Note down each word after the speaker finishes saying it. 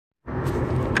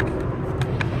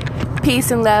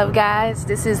Peace and love, guys.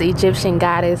 This is Egyptian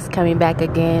Goddess coming back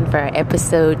again for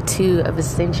episode 2 of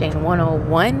Ascension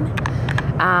 101.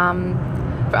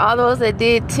 For all those that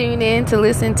did tune in to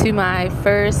listen to my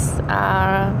first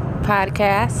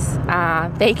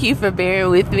podcast, thank you for bearing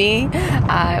with me.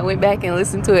 I went back and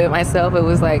listened to it myself. It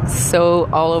was like so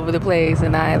all over the place,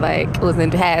 and I was in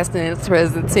past tense,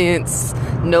 present tense,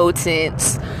 no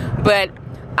tense. But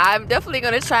I'm definitely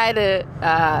going to try to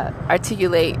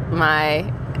articulate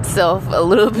myself a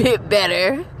little bit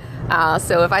better.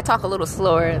 So if I talk a little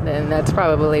slower, then that's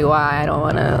probably why. I don't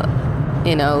want to,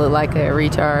 look like a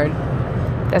retard.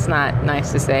 That's not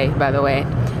nice to say, by the way.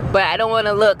 But I don't want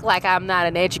to look like I'm not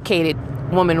an educated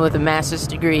woman with a master's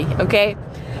degree, okay?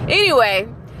 Anyway,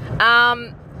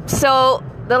 so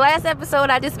the last episode,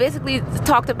 I just basically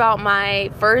talked about my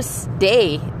first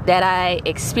day that I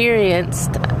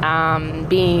experienced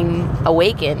being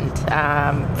awakened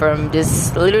from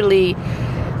just literally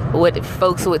what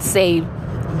folks would say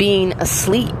being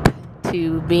asleep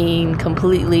to being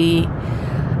completely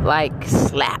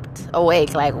slapped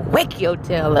awake, wake your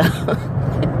tail up.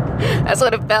 That's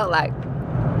what it felt like.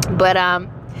 But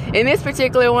in this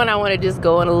particular one, I want to just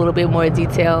go in a little bit more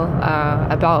detail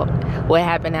about what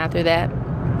happened after that.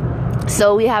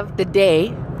 So we have the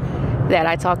day that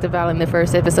I talked about in the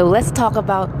first episode. Let's talk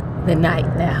about the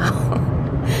night now.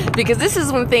 Because this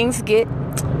is when things get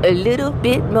a little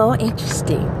bit more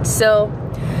interesting. So,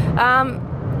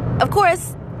 of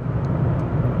course,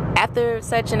 after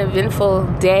such an eventful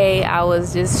day, I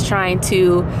was just trying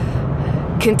to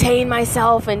contain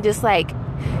myself and just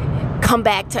come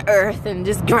back to earth and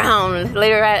just ground.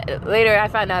 Later I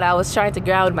found out I was trying to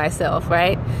ground myself,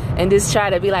 right? And just try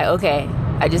to be okay,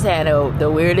 I just had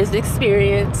the weirdest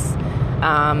experience.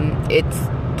 It's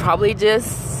probably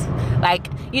just I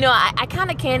kind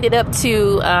of canned it up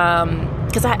to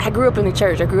because I grew up in the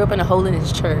church. I grew up in a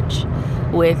holiness church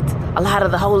with a lot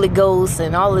of the Holy Ghost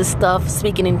and all this stuff,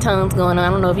 speaking in tongues going on. I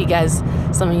don't know if you guys,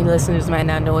 some of you listeners might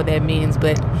not know what that means,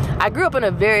 but I grew up in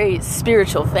a very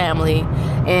spiritual family,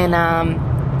 and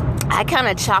I kind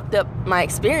of chalked up my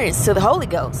experience to the Holy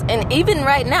Ghost. And even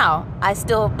right now, I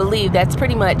still believe that's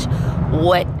pretty much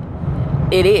what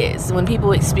it is. When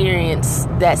people experience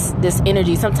this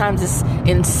energy, sometimes it's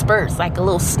in spurts, like a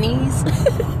little sneeze.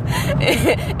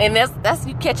 And that's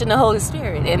you catching the Holy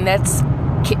Spirit. And that's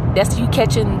you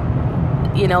catching,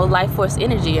 life force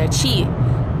energy or chi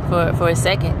for a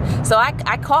second. So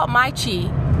I caught my chi,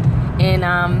 and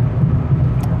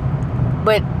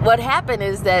but what happened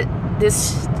is that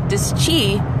this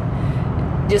chi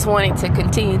just wanted to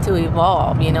continue to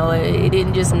evolve. It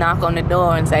didn't just knock on the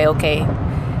door and say, okay,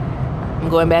 I'm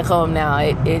going back home now.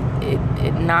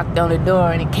 It knocked on the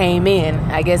door and it came in.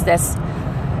 I guess that's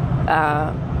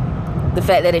the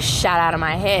fact that it shot out of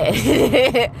my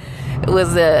head.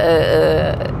 was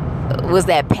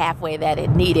that pathway that it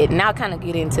needed. And I'll kind of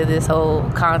get into this whole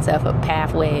concept of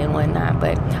pathway and whatnot.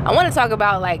 But I want to talk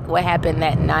about what happened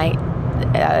that night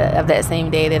of that same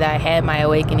day that I had my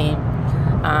awakening.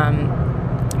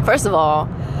 First of all,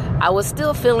 I was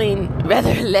still feeling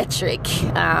rather electric,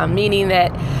 meaning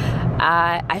that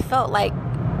I felt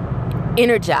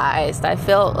energized. I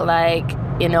felt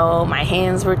my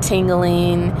hands were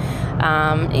tingling,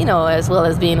 as well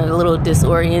as being a little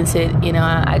disoriented.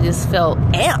 I just felt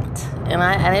amped, and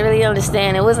I didn't really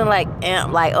understand. It wasn't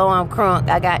amped, oh, I'm crunk,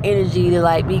 I got energy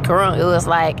to be crunk. It was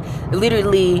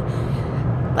literally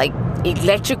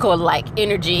electrical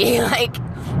energy.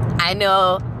 I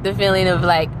know the feeling of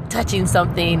touching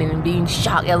something and being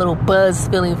shocked, a little buzz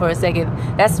feeling for a second.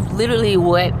 That's literally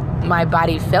what my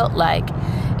body felt like.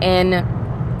 And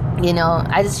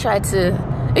I just tried to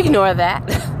ignore that,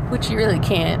 which you really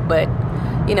can't. But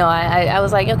I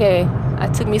was okay, I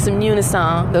took me some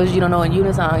Unisong. Those of you who don't know what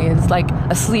Unisong is, it's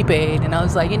a sleep aid. And I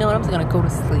was I'm just gonna go to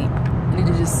sleep. I need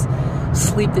to just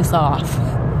sleep this off.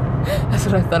 That's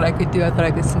what I thought I could do. I thought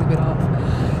I could sleep it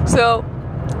off. So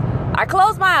I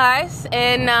closed my eyes,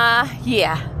 and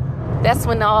that's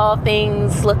when all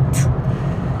things looked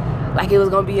like it was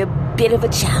gonna be a bit of a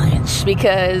challenge,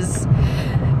 because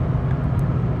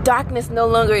darkness no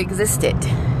longer existed.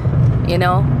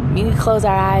 We close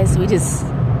our eyes, we just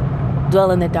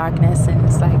dwell in the darkness, and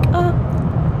it's oh,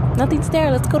 nothing's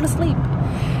there, let's go to sleep.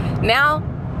 Now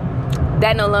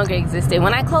that no longer existed.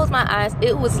 When I closed my eyes,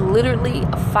 it was literally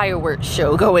a fireworks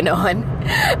show going on,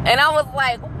 and I was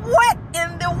what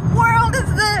in the world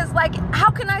is this?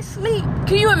 How can I sleep?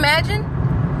 Can you imagine?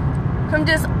 From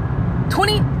just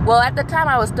 20, well, at the time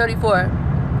I was 34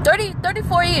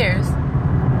 years.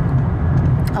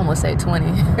 I almost say 20.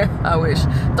 I wish.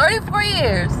 34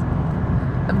 years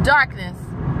of darkness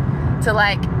to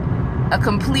a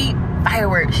complete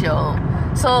fireworks show.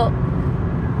 So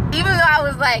even though I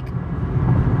was like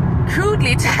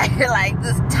crudely tired, like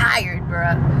just tired,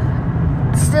 bruh,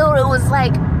 still it was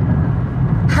like,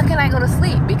 how can I go to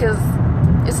sleep? Because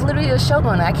it's literally a show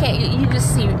going on. I can't, you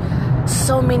just see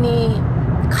so many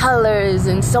colors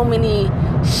and so many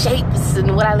shapes,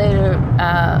 and what I later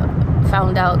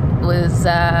found out was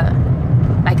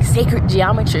like sacred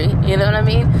geometry, you know what I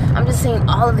mean? I'm just seeing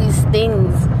all of these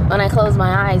things when I close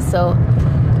my eyes. So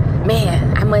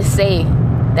man, I must say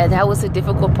that was a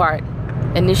difficult part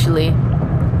initially.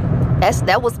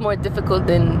 That was more difficult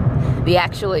than the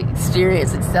actual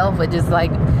experience itself, but just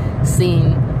like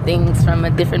seeing things from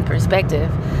a different perspective.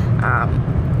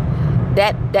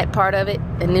 That part of it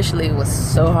initially was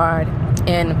so hard,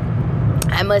 and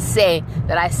I must say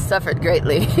that I suffered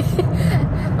greatly.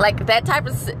 Like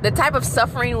the type of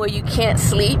suffering where you can't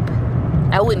sleep,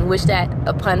 I wouldn't wish that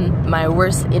upon my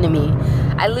worst enemy.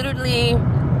 I literally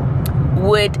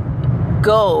would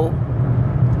go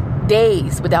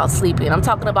days without sleeping. I'm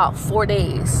talking about 4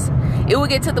 days. It would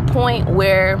get to the point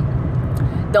where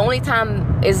the only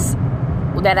time is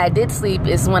that I did sleep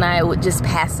is when I would just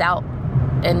pass out,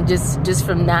 and just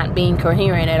from not being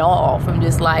coherent at all, from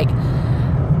just like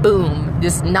boom,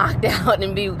 just knocked out,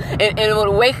 and would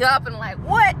wake up and like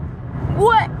what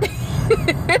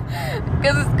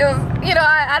because you know,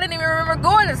 I didn't even remember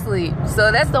going to sleep.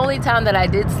 So that's the only time that I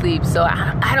did sleep. So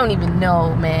I don't even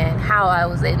know, man, how I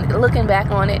was looking back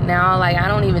on it now. Like, I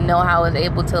don't even know how I was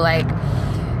able to like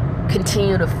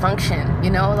continue to function,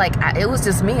 you know. Like, it was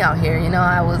just me out here, you know.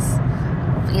 I was,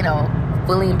 you know,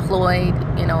 fully employed,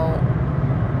 you know,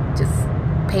 just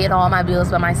paid all my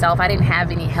bills by myself. I didn't have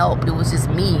any help. It was just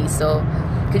me. So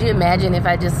could you imagine if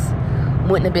I just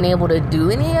wouldn't have been able to do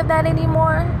any of that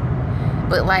anymore?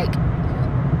 But like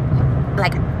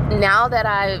now that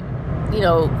I, you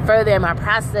know, further in my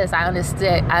process, I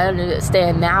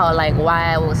understand now like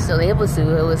why I was still able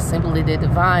to. It was simply the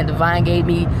divine gave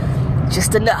me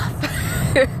just enough.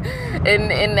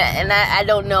 and I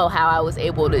don't know how I was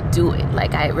able to do it.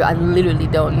 Like I literally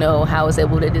don't know how I was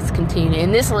able to discontinue.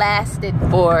 And this lasted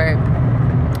for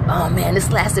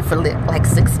like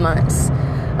 6 months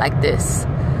like this.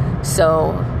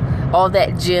 So all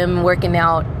that gym working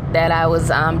out that I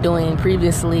was doing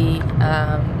previously,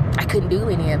 I couldn't do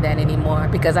any of that anymore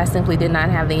because I simply did not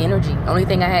have the energy. The only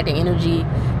thing I had the energy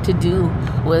to do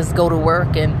was go to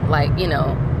work and, like, you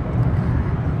know,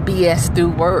 BS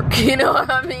through work, you know what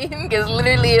I mean? Because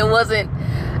literally I wasn't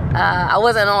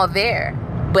all there,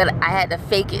 but I had to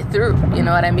fake it through, you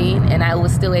know what I mean? And I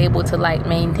was still able to like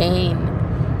maintain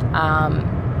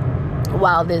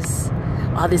while this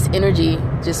energy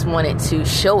just wanted to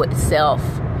show itself.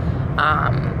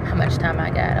 How much time I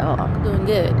got? Oh, I'm doing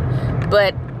good.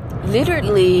 But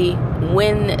literally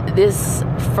when this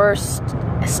first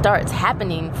starts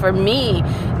happening for me,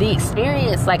 the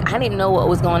experience, like, I didn't know what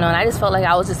was going on. I just felt like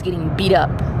I was just getting beat up,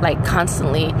 like,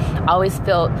 constantly. I always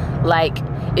felt like,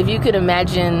 if you could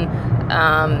imagine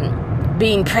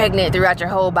being pregnant throughout your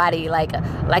whole body, like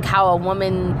how a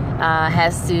woman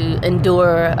has to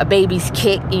endure a baby's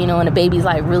kick, you know, and the baby's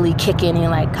like really kicking, and you're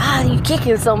like, God, you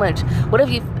kicking so much. What if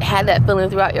you had that feeling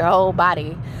throughout your whole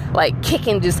body, like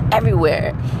kicking just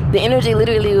everywhere? The energy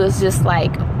literally was just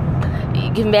like,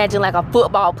 you can imagine like a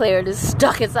football player just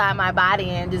stuck inside my body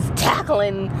and just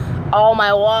tackling all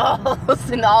my walls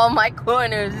and all my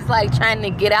corners. It's like trying to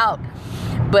get out.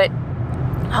 But,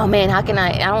 oh man, how can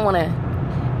I don't want to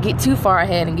get too far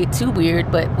ahead and get too weird,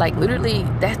 but like literally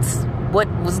that's what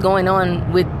was going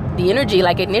on with the energy.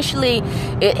 Like initially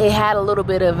it had a little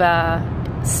bit of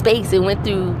space. It went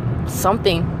through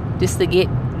something just to get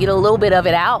a little bit of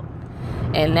it out.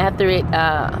 And after it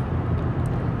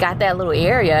got that little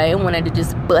area, it wanted to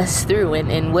just bust through.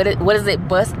 And what is it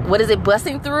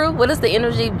busting through? What is the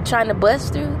energy trying to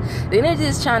bust through? The energy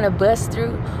is trying to bust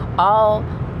through all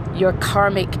your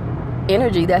karmic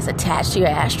energy that's attached to your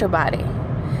astral body.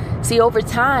 See, over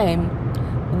time,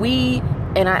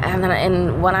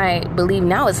 and what I believe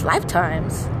now is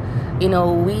lifetimes, you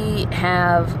know, we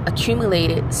have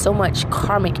accumulated so much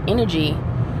karmic energy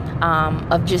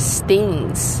of just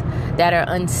things that are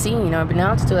unseen or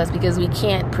unbeknownst to us because we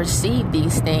can't perceive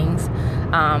these things.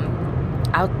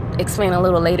 I'll explain a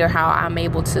little later how I'm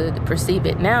able to perceive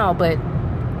it now, but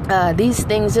these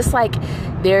things, just like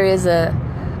there is an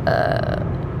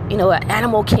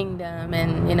animal kingdom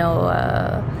and,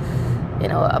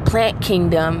 a plant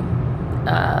kingdom,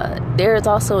 there is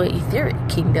also an etheric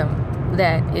kingdom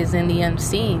that is in the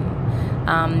unseen,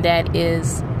 that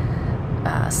is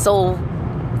sole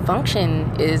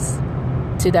function is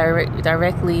to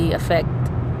directly affect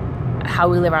how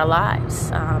we live our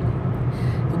lives.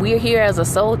 we're here as a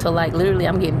soul to, like, literally,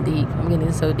 I'm getting deep. I'm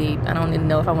getting so deep. I don't even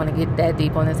know if I want to get that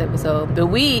deep on this episode. But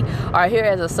we are here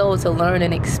as a soul to learn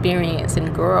and experience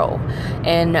and grow.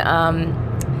 And,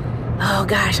 oh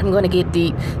gosh, I'm going to get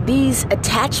deep. These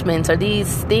attachments or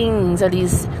these things or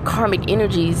these karmic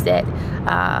energies that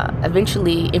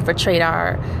eventually infiltrate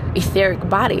our etheric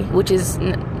body, which is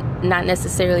not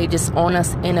necessarily just on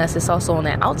us, in us, it's also on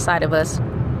the outside of us.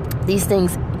 These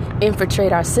things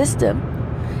infiltrate our system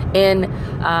and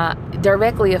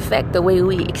directly affect the way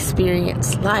we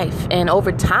experience life. And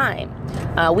over time,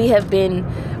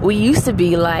 we used to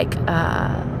be like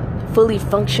fully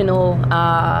functional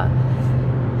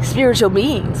spiritual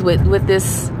beings with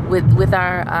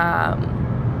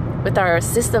our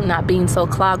system not being so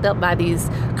clogged up by these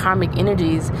karmic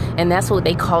energies. And that's what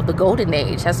they call the golden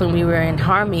age. That's when we were in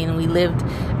harmony and we lived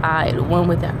one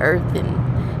with the earth,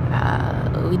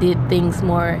 and we did things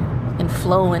more in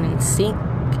flow and in sync.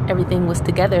 Everything was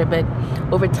together. But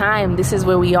over time, this is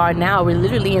where we are now. We're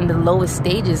literally in the lowest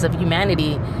stages of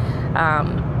humanity,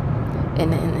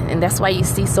 and that's why you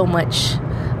see so much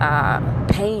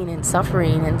pain and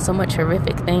suffering and so much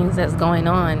horrific things that's going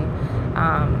on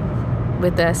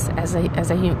with us as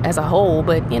a whole.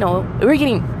 But we're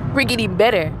getting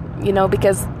better,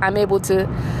 because I'm able to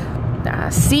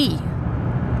see.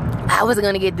 I wasn't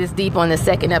going to get this deep on the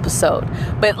second episode,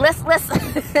 but let's let's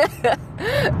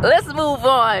move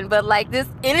on. But like, this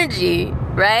energy,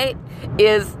 right,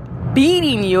 is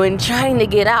beating you and trying to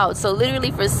get out. So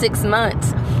literally for 6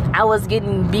 months, I was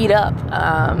getting beat up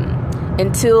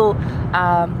until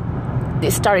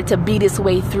it started to beat its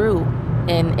way through.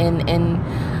 And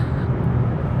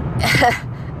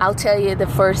I'll tell you, the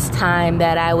first time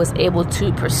that I was able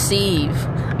to perceive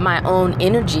my own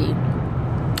energy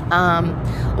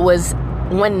was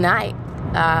one night.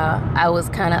 I was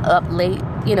kind of up late,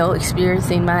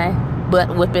 experiencing my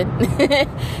butt whipping.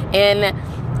 And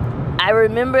I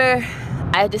remember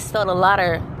I just felt a lot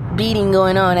of beating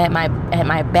going on at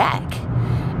my back.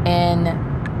 And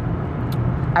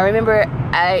I remember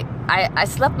I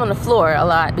slept on the floor a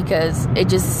lot because it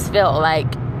just felt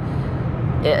like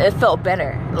it felt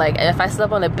better. Like, if I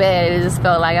slept on the bed, it just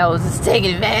felt like I was just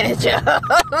taking advantage of.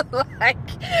 Like,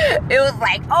 it was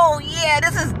like, oh yeah,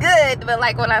 this is good. But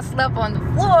like, when I slept on the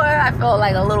floor, I felt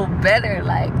like a little better.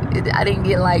 Like, I didn't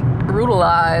get like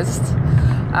brutalized. So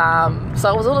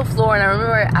I was on the floor, and I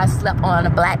remember I slept on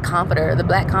a black comforter.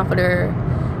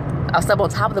 I slept on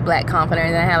top of the black comforter,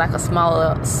 and then I had like a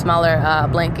smaller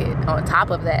blanket on top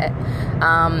of that.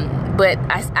 But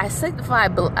I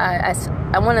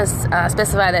want to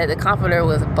specify that the comforter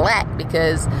was black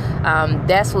because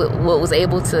that's what was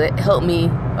able to help me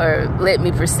or let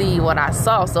me perceive what I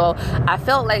saw. So I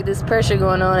felt like this pressure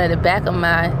going on at the back of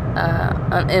my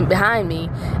and behind me,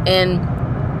 and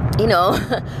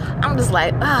I'm just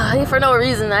like, for no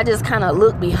reason, I just kind of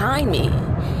looked behind me,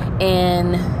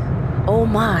 and oh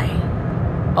my,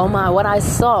 what I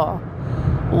saw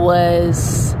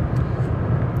was,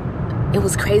 it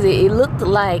was crazy. It looked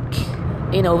like,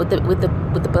 with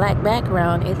the black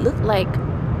background, it looked like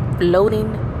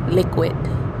floating liquid.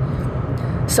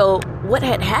 So what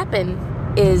had happened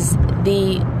is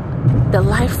the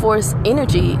life force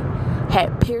energy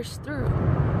had pierced through,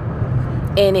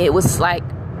 and it was like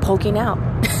poking out.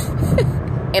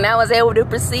 And I was able to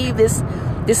perceive this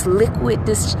liquid,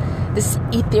 this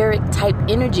etheric type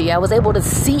energy. I was able to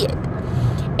see it.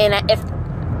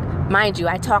 And mind you,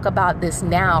 I talk about this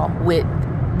now with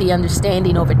the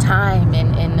understanding over time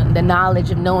and the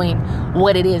knowledge of knowing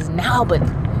what it is now. But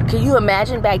can you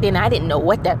imagine back then? I didn't know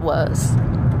what that was,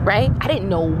 right? I didn't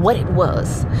know what it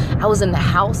was. I was in the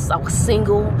house. I was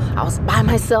single. I was by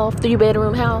myself,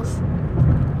 3-bedroom house,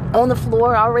 on the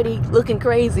floor, already looking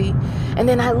crazy. And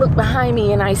then I look behind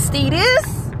me and I see this.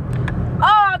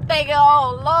 Oh, I'm thinking,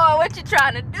 oh Lord, what you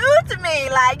trying to do to me?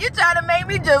 Like, you trying to make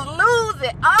me just lose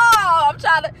it. Oh,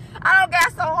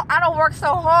 I don't work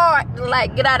so hard to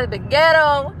like get out of the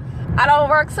ghetto. I don't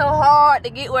work so hard to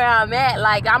get where I'm at.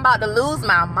 Like, I'm about to lose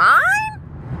my mind.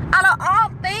 Out of all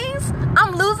things,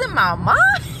 I'm losing my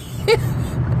mind.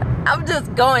 I'm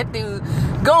just going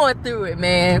through it,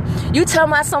 man. You tell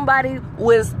me somebody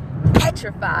was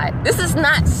petrified. This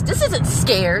isn't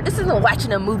scared. This isn't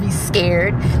watching a movie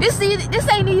scared. This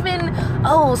ain't even,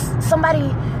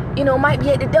 somebody, might be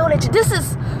at the door that you, this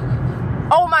is,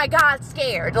 oh my God,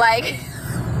 scared. Like,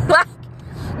 but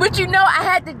I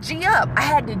had to G up. I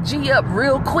had to G up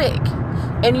real quick.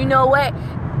 And you know what?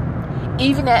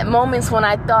 Even at moments when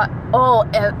I thought, oh,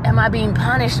 am I being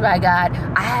punished by God?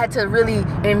 I had to really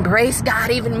embrace God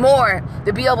even more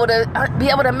to be able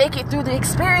to make it through the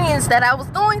experience that I was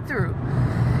going through.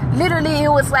 Literally, it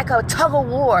was like a tug of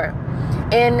war.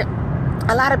 And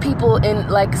a lot of people in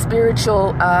like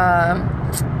spiritual,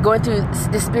 going through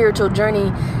this spiritual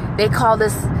journey, they call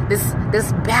this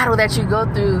battle that you go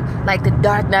through like the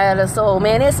dark night of the soul.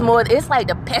 Man, it's like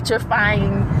the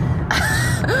petrifying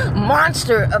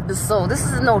monster of the soul. This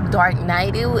is no dark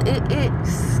night. It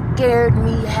scared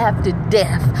me half to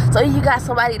death. So you got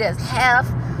somebody that's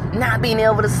half not being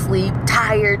able to sleep,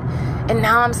 tired, and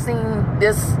now I'm seeing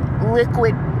this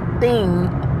liquid thing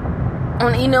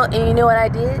on, and you know what I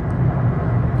did?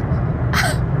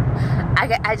 I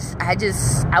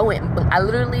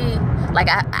literally, like,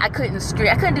 I couldn't scream.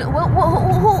 I couldn't do,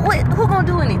 who gonna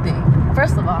do anything?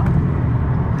 First of all,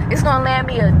 it's gonna land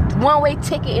me a one-way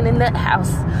ticket in the nut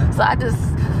house. So I just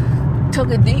took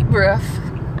a deep breath,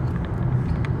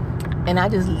 and I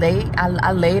just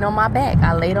laid on my back.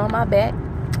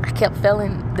 I kept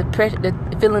feeling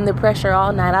the pressure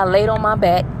all night. I laid on my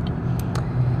back,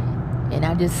 and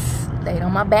I just laid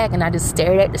on my back, and I just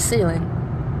stared at the ceiling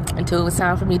until it was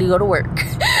time for me to go to work.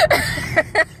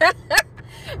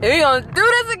 And we're gonna do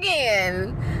this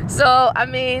again. So, I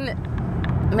mean,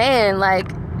 man,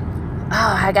 like,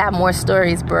 I got more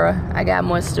stories, bro. I got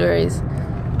more stories.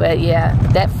 But yeah,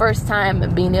 that first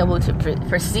time being able to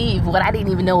perceive what I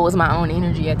didn't even know was my own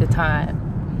energy at the time.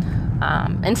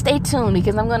 And stay tuned,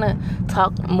 because I'm gonna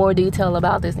talk more detail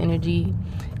about this energy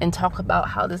and talk about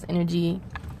how this energy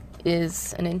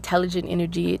is an intelligent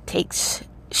energy. It takes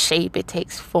shape, it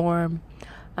takes form,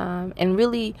 and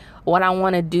really what I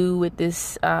want to do with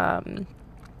this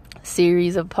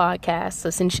series of podcasts,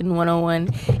 Ascension 101,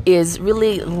 is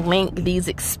really link these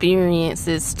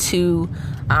experiences to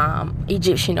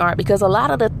Egyptian art, because a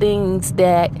lot of the things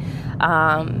that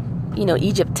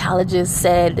Egyptologists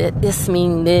said that this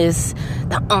means this,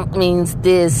 the Ankh means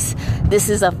this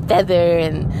is a feather,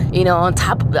 and on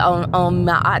top on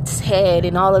Ma'at's head,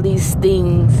 and all of these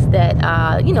things that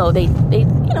they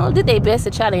did their best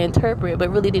to try to interpret, but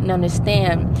really didn't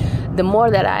understand. The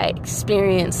more that I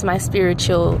experienced my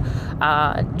spiritual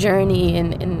journey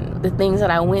and the things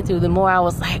that I went through, the more I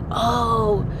was like,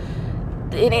 oh,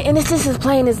 and it's just as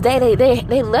plain as day.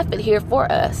 They left it here for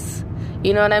us.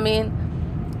 You know what I mean?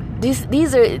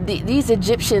 These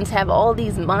Egyptians have all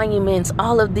these monuments,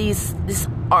 all of this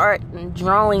art and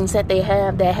drawings that they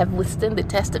have that have withstood the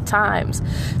test of times,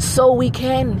 so we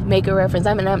can make a reference.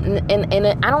 I mean,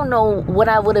 and I don't know what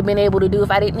I would have been able to do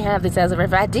if I didn't have this as a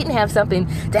reference. I didn't have something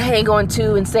to hang on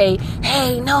to and say,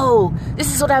 hey, no,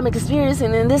 this is what I'm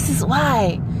experiencing, and this is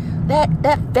why.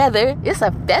 That feather, it's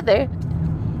a feather.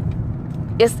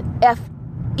 It's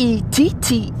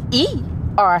FETTER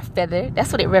feather.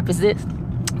 That's what it represents.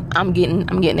 I'm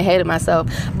getting ahead of myself,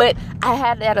 but I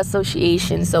had that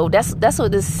association. So that's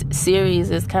what this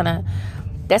series is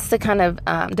that's the kind of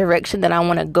direction that I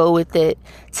want to go with it,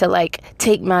 to like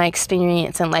take my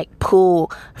experience and like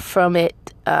pull from it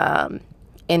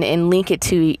and link it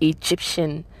to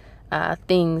Egyptian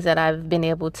things that I've been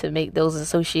able to make those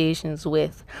associations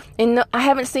with. And I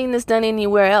haven't seen this done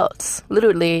anywhere else.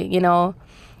 Literally,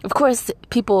 of course,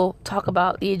 people talk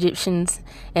about the Egyptians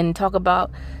and talk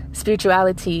about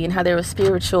spirituality and how they're a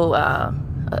spiritual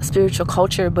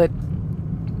culture, but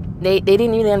they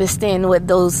didn't really understand what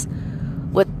those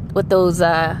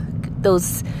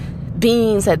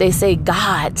beings that they say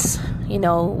gods,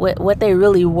 what they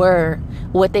really were,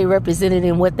 what they represented,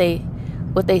 and what they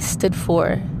stood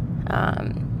for.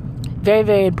 Very,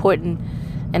 very important.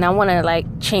 And I want to like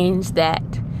change that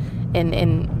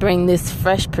and bring this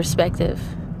fresh perspective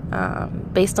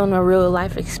based on a real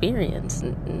life experience,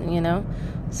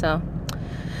 So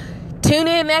tune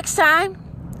in next time,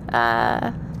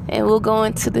 and we'll go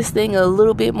into this thing a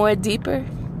little bit more deeper.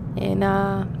 And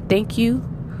thank you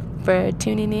for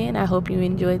tuning in. I hope you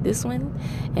enjoyed this one.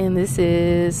 And this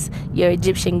is your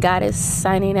Egyptian goddess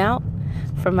signing out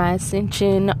from my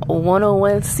Ascension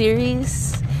 101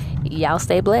 series. Y'all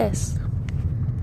stay blessed.